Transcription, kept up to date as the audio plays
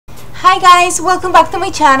Hi guys, welcome back to my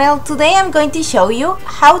channel. Today I'm going to show you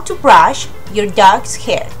how to brush your dog's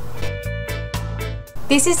hair.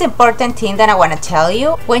 This is the important thing that I want to tell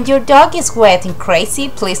you. When your dog is wet and crazy,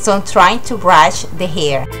 please don't try to brush the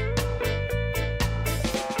hair.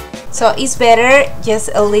 So it's better just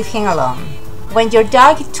leave him alone. When your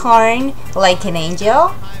dog turns like an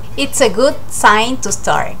angel, it's a good sign to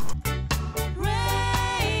start.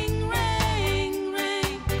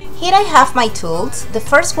 Here I have my tools. The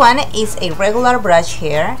first one is a regular brush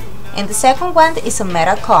here, and the second one is a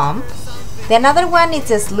metal comb. The another one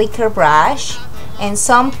is a slicker brush and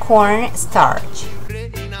some corn starch.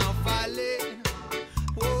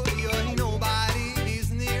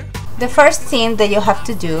 The first thing that you have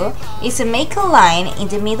to do is to make a line in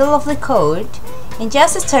the middle of the coat and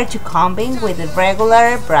just start to combing with a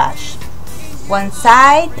regular brush, one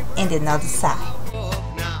side and the other side.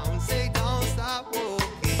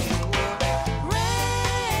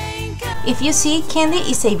 If you see, Candy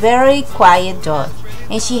is a very quiet dog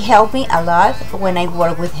and she helped me a lot when I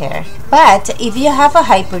work with her. But if you have a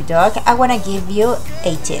hyper dog, I want to give you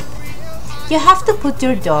a tip. You have to put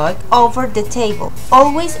your dog over the table,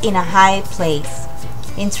 always in a high place,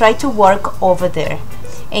 and try to work over there,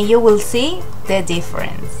 and you will see the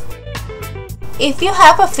difference. If you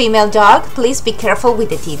have a female dog, please be careful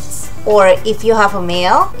with the tits, or if you have a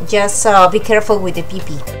male, just be careful with the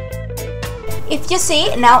pee-pee. If you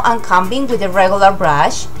see, now I'm combing with a regular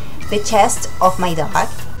brush the chest of my dog.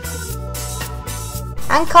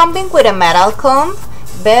 I'm combing with a metal comb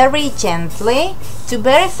very gently to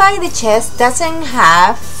verify the chest doesn't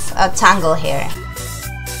have a tangle hair.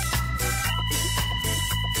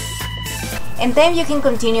 And then you can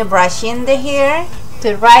continue brushing the hair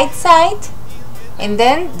to the right side and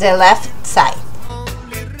then the left side.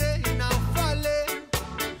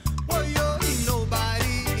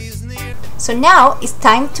 So now it's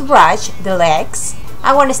time to brush the legs.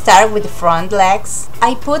 I want to start with the front legs.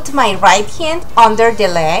 I put my right hand under the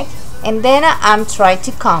leg and then I'm trying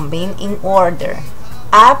to combine in order.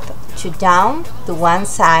 Up to down to one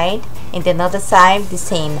side and the other side the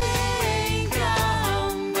same.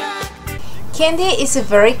 Candy is a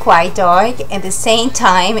very quiet dog and at the same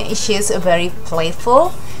time she's very playful.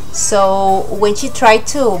 So when she tried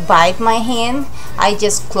to bite my hand, I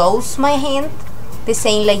just close my hand, the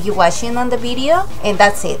same like you watching on the video, and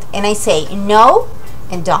that's it. And I say no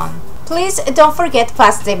and done. Please don't forget to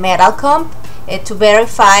pass the metal comb to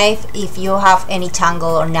verify if you have any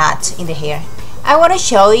tangle or not in the hair. I want to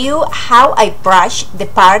show you how I brush the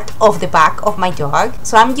part of the back of my dog.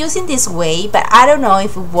 So I'm using this way, but I don't know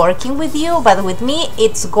if it's working with you, but with me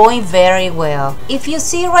it's going very well. If you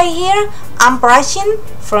see right here, I'm brushing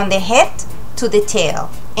from the head to the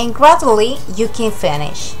tail, and gradually you can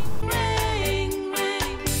finish.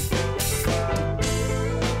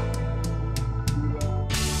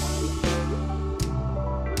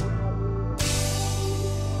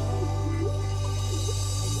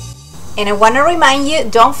 And I want to remind you,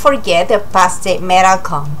 don't forget to pass the metal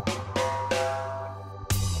comb.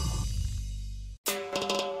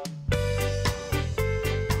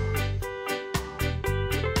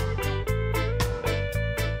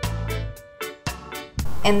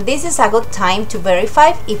 And this is a good time to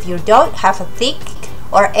verify if your dog have a thick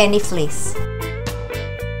or any fleece.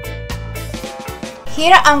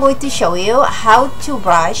 Here I'm going to show you how to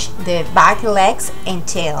brush the back legs and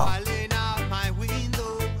tail.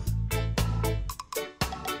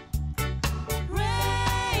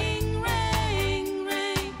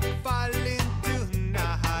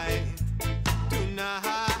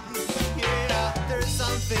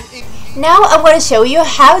 Now I want to show you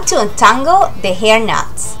how to untangle the hair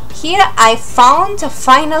knots. Here I found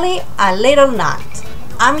finally a little knot.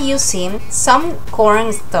 I'm using some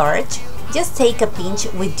corn starch. Just take a pinch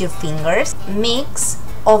with your fingers, mix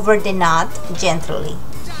over the knot gently.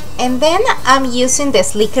 And then I'm using the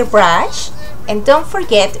slicker brush, and don't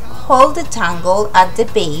forget, hold the tangle at the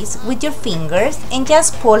base with your fingers and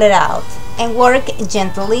just pull it out and work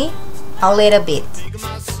gently a little bit.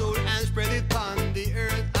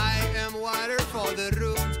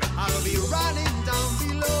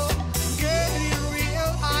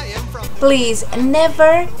 Please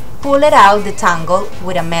never pull it out the tangle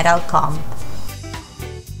with a metal comb.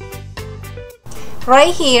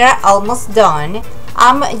 Right here, almost done.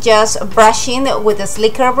 I'm just brushing with a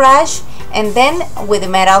slicker brush and then with a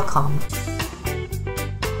metal comb.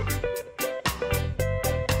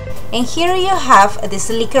 And here you have the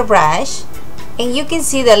slicker brush, and you can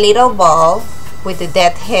see the little ball with the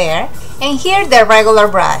dead hair, and here the regular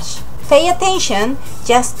brush. Pay attention,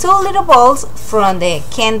 just two little balls from the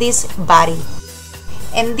Candy's body.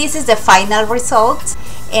 And this is the final result.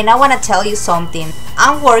 And I want to tell you something.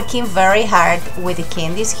 I'm working very hard with the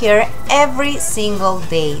candies here every single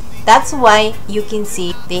day. That's why you can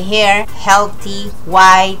see the hair healthy,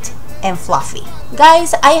 white, and fluffy.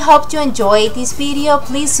 Guys, I hope you enjoyed this video.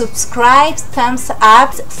 Please subscribe, thumbs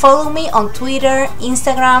up, follow me on Twitter,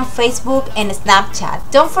 Instagram, Facebook, and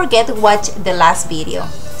Snapchat. Don't forget to watch the last video.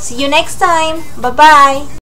 See you next time. Bye bye.